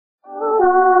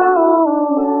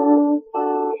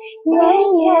Yeah,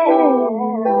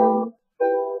 yeah.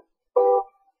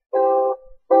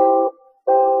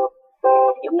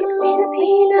 You can be the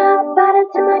peanut butter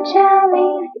to my jelly.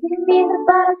 You can be the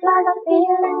butterflies I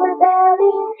feel in my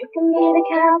belly. You can be the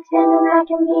captain and I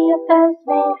can be the first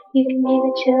mate. You can be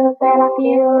the chills that I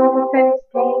feel on the first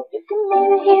date. You can be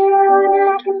the hero and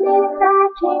I can be the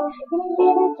sidekick. You can be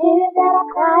the tears that I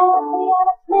cry if we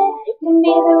ever split. You can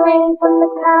be the rain from the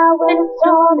cloud when it's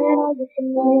storming. Or you can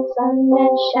be the sun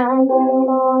that shines in the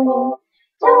morning.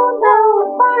 Don't know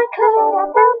if I could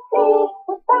ever be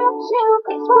without you,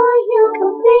 'cause for you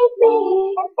complete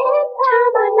me. And in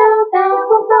time I know that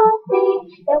we'll both see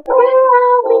that we're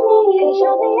all we need. 'Cause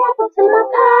you're the apple to my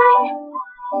pie,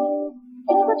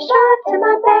 you're the straw to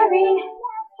my berry,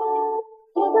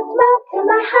 you're the smoke to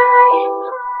my high,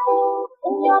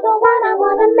 and you're the one I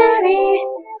wanna marry.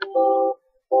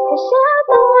 'Cause you're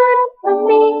the one for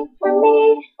me, for me.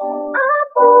 I'm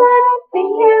the one for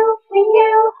you, for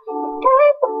you. It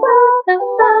takes the both of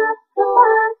us,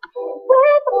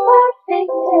 we're the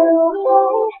perfect two.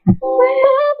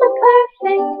 We're the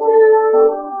perfect two.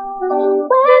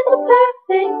 We're the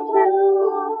perfect two.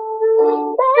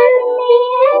 Baby, me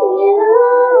and you.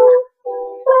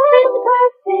 We're the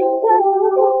perfect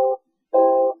two.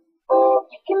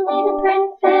 You can be the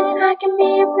princess and I can be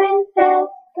a princess.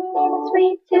 You can be the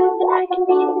sweet tooth and I can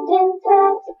be the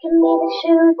princess. You can be the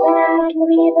shoes and I can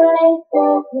be the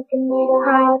laces. You can be the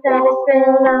heart that I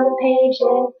spill on the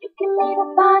pages. You can be the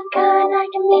vodka and I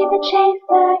can be the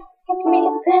chaser. You can be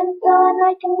the pencil and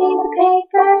I can be the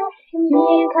paper. You can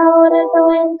be as cold as the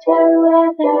winter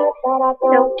weather, but I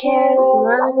don't care as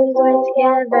long as we're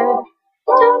together.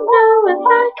 Don't know if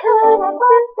I could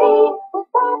ever be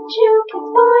without you, 'cause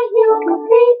for you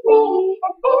complete me.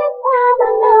 And in time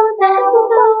I know that we'll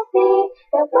both see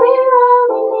that we're all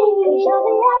we need. 'Cause you're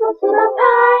the apple to my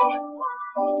pie,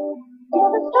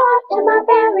 you're the straw to my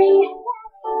berry,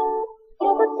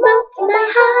 you're the smoke to my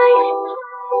high,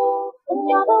 and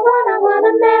you're the one I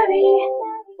wanna marry.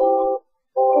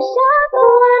 'Cause you're the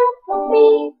one for me,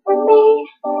 for me.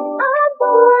 I'm the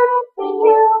one for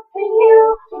you, for you.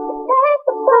 You take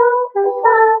the both of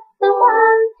us, the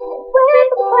one. We're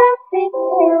the perfect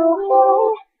two.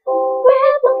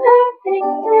 We're the perfect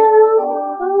two.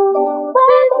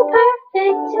 We're the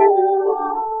perfect two.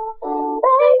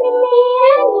 Baby, me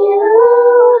and you.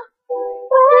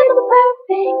 We're the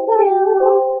perfect two.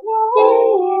 Yeah,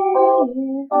 yeah,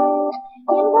 yeah.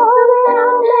 You know that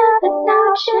I'll never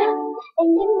doubt you, and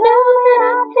you know that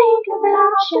I think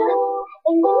about you,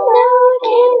 and you know I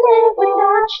can't live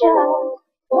without you.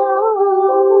 No,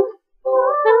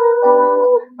 no,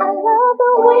 I love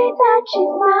the way that you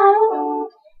smile,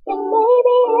 and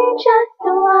maybe in just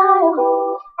a while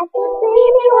I can see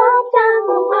me walk down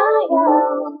the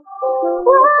aisle.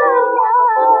 Why?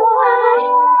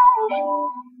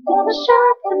 You're the straw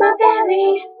to my berry,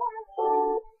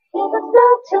 you're the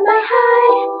smoke to my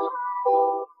high,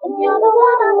 and you're the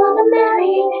one I wanna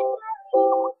marry.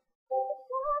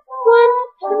 One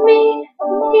for me,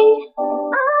 for me.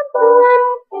 I'm the one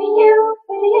for you,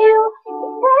 for you. You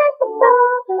take the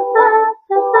both of us,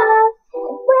 and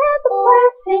we're the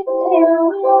perfect two.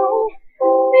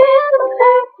 We're the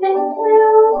perfect two.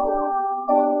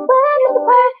 We're the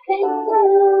perfect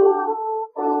two.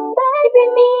 Baby,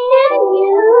 me and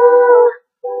you.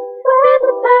 We're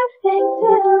the perfect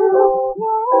two.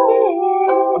 Yeah,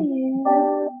 yeah.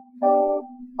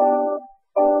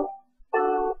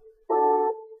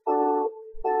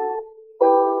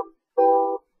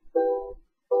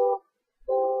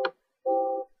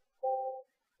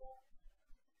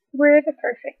 We're the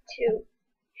perfect two.